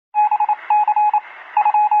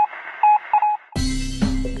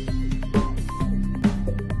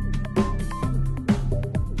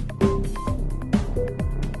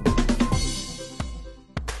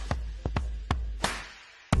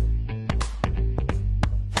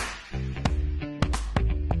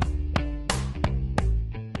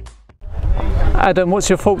Adam, what's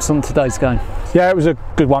your thoughts on today's game? Yeah, it was a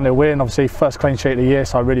good 1-0 win. Obviously, first clean sheet of the year,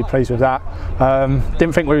 so I'm really pleased with that.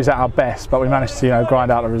 Didn't think we was at our best, but we managed to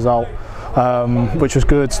grind out the result, which was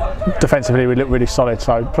good. Defensively, we looked really solid,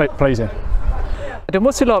 so pleasing. Adam,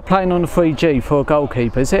 what's it like playing on a 3G for a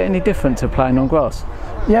goalkeeper? Is it any different to playing on grass?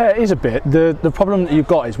 Yeah, it is a bit. The problem that you've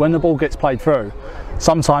got is when the ball gets played through,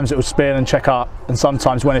 sometimes it will spin and check up, and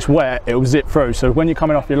sometimes when it's wet, it will zip through. So when you're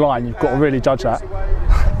coming off your line, you've got to really judge that.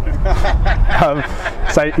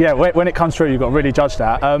 So yeah, when it comes through, you've got to really judge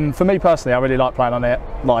that. For me personally, I really like playing on it.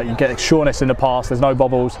 Like, you get sureness in the pass, there's no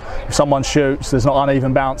bobbles. If someone shoots, there's not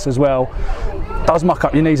uneven bounce as well. Does muck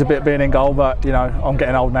up your knees a bit being in goal, but I'm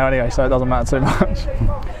getting old now anyway, so it doesn't matter too much.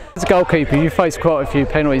 As a goalkeeper, you faced quite a few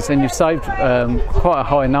penalties and you've saved quite a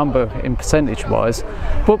high number in percentage-wise.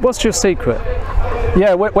 But what's your secret?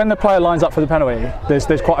 Yeah, when the player lines up for the penalty,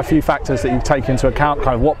 there's quite a few factors that you take into account,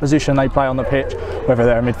 kind of what position they play on the pitch, whether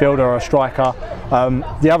they're a midfielder or a striker.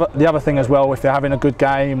 The other thing as well, if they're having a good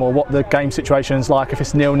game or what the game situation is like. If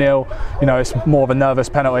it's 0-0, it's more of a nervous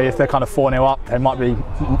penalty. If they're kind of 4-0 up, they might be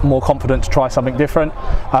more confident to try something different.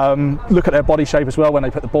 Look at their body shape as well when they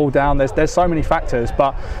put the ball down. There's so many factors,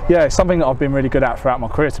 but yeah, it's something that I've been really good at throughout my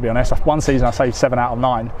career, to be honest. One season I saved 7 out of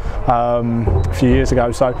 9 a few years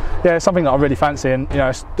ago, so yeah, it's something that I really fancy, and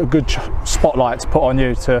it's a good spotlight to put on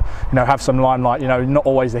you to have some limelight. Not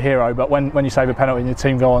always the hero, but when you save a penalty and your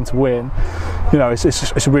team go on to win,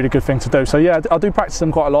 it's a really good thing to do. So yeah, I do practice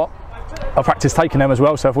them quite a lot. I practice taking them as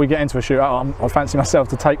well, so if we get into a shootout, I fancy myself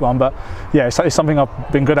to take one. But yeah, it's something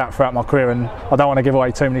I've been good at throughout my career, and I don't want to give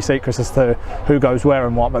away too many secrets as to who goes where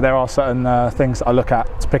and what, but there are certain things that I look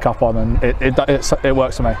at to pick up on, and it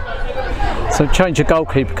works for me. So change your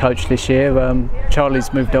goalkeeper coach this year.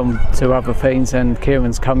 Charlie's moved on to other things and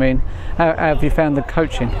Kieran's come in. How have you found the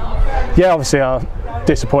coaching? Yeah, obviously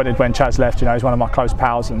disappointed when Chaz left. He's one of my close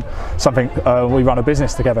pals, and something we run a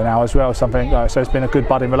business together now as well. So it's been a good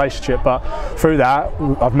budding relationship. But through that,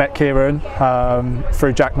 I've met Kieran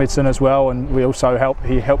through Jack Midson as well, and we also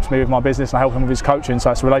he helps me with my business and I help him with his coaching.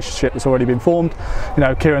 So it's a relationship that's already been formed.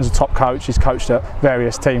 Kieran's a top coach. He's coached at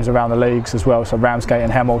various teams around the leagues as well, so Ramsgate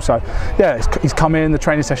and Hemel. So yeah, he's come in. The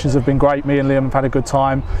training sessions have been great. Me and Liam have had a good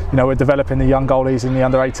time. We're developing the young goalies in the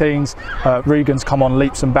under-18s. Regan's come on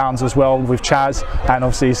leaps and bounds as well with Chaz, and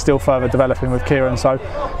obviously he's still further developing with Kieran. So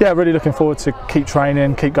yeah, really looking forward to keep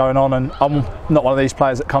training, keep going on. And I'm not one of these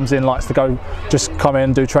players that comes in likes to just come in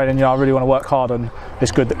and do training. I really want to work hard, and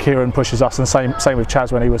it's good that Kieran pushes us, and same with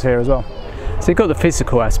Chaz when he was here as well. So you've got the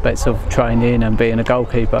physical aspects of training and being a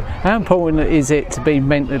goalkeeper. How important is it to be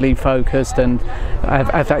mentally focused and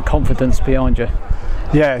have that confidence behind you?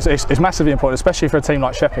 Yeah, it's massively important, especially for a team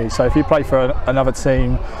like Sheppey. So if you play for another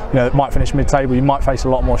team, that might finish mid-table, you might face a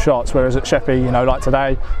lot more shots. Whereas at Sheppey, like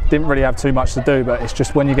today, didn't really have too much to do. But it's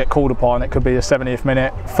just when you get called upon, it could be the 70th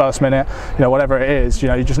minute, first minute, whatever it is.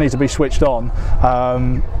 You just need to be switched on.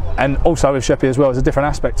 And also with Sheppey as well, there's a different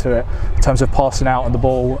aspect to it in terms of passing out on the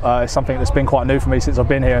ball. It's something that's been quite new for me since I've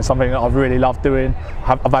been here, and something that I've really loved doing.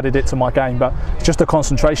 I've added it to my game, but it's just the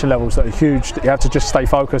concentration levels that are huge. That you have to just stay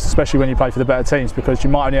focused, especially when you play for the better teams, because you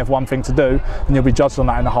might only have one thing to do and you'll be judged on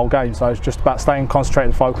that in the whole game. So it's just about staying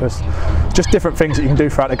concentrated, focused. Just different things that you can do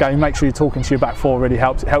throughout the game. Make sure you're talking to your back four really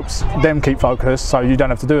helps. It helps them keep focused, so you don't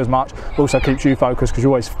have to do as much. It also keeps you focused because you're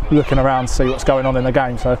always looking around to see what's going on in the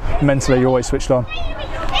game. So mentally, you're always switched on.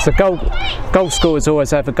 So goal scorers always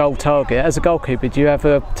have a goal target. As a goalkeeper, do you have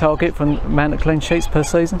a target for the amount of clean sheets per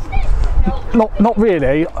season? Not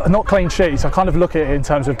really, not clean sheets. I kind of look at it in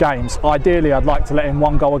terms of games. Ideally, I'd like to let in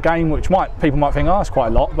 1 goal a game, which people might think, oh, that's quite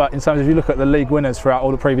a lot. But in terms of, if you look at the league winners throughout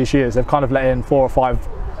all the previous years, they've kind of let in 4 or 5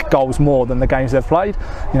 goals more than the games they've played.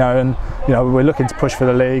 We're looking to push for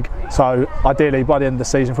the league. So ideally, by the end of the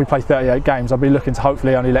season, if we play 38 games, I'll be looking to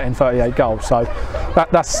hopefully only let in 38 goals. So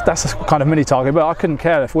that's a kind of mini target. But I couldn't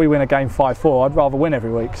care if we win a game 5-4. I'd rather win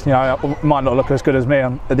every week. It might not look as good as me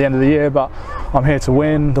at the end of the year, but I'm here to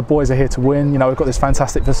win. The boys are here to win. We've got this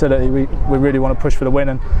fantastic facility. We really want to push for the win,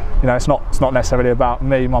 and it's not necessarily about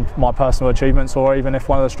me, my personal achievements, or even if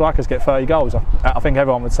one of the strikers get 30 goals. I think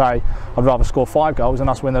everyone would say I'd rather score 5 goals than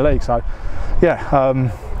us win the league. So yeah,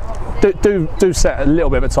 do set a little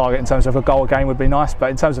bit of a target in terms of a goal a game would be nice, but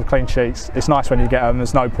in terms of clean sheets, it's nice when you get them.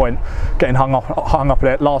 There's no point getting hung up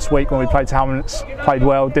at it. Last week when we played Talmans, played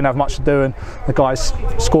well, didn't have much to do, and the guys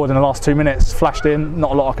scored in the last 2 minutes, flashed in.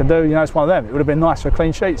 Not a lot I can do. It's one of them. It would have been nice for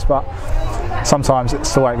clean sheets, but sometimes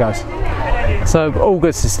it's the way it goes. So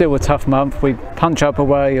August is still a tough month. We punch up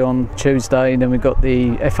away on Tuesday, and then we've got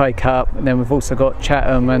the FA Cup, and then we've also got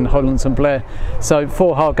Chatham and Hollands and Blair. So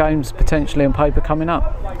 4 hard games potentially on paper coming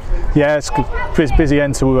up. Yeah, it's a busy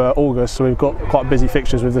end to August, so we've got quite busy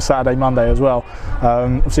fixtures with the Saturday, Monday as well.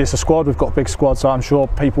 Obviously it's a squad, we've got a big squad, so I'm sure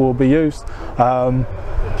people will be used.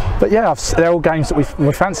 But yeah, they're all games that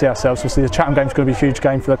we fancy ourselves. Obviously the Chatham game's going to be a huge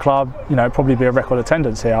game for the club, you know, probably be a record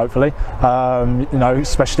attendance here hopefully. You know,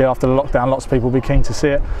 especially after the lockdown, lots of people will be keen to see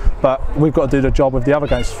it. But we've got to do the job with the other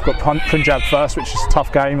games. We've got Punjab first, which is a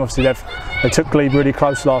tough game. Obviously they took Glebe really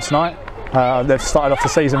close last night. They've started off the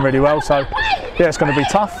season really well, so yeah, it's going to be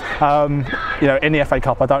tough. You know, in the FA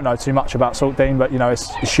Cup, I don't know too much about Saltdean, but you know,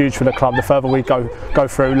 it's huge for the club. The further we go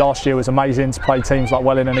through, last year was amazing to play teams like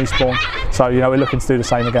Welling and Eastbourne. So you know, we're looking to do the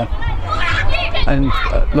same again. And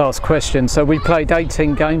last question, so we played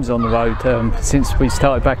 18 games on the road since we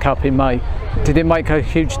started back up in May. Did it make a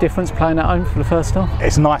huge difference playing at home for the first time?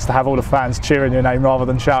 It's nice to have all the fans cheering your name rather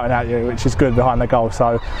than shouting at you, which is good behind the goal.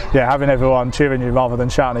 So yeah, having everyone cheering you rather than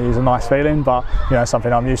shouting at you is a nice feeling, but you know,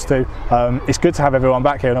 something I'm used to. It's good to have everyone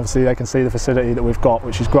back here, and obviously they can see the facility that we've got,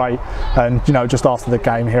 which is great. And you know, just after the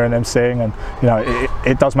game, hearing them sing, and you know,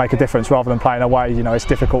 it does make a difference rather than playing away. You know, it's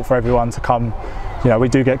difficult for everyone to come. You know, we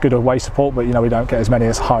do get good away support, but you know, we don't get as many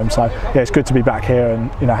as home. So yeah, it's good to be back here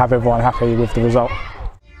and you know, have everyone happy with the result.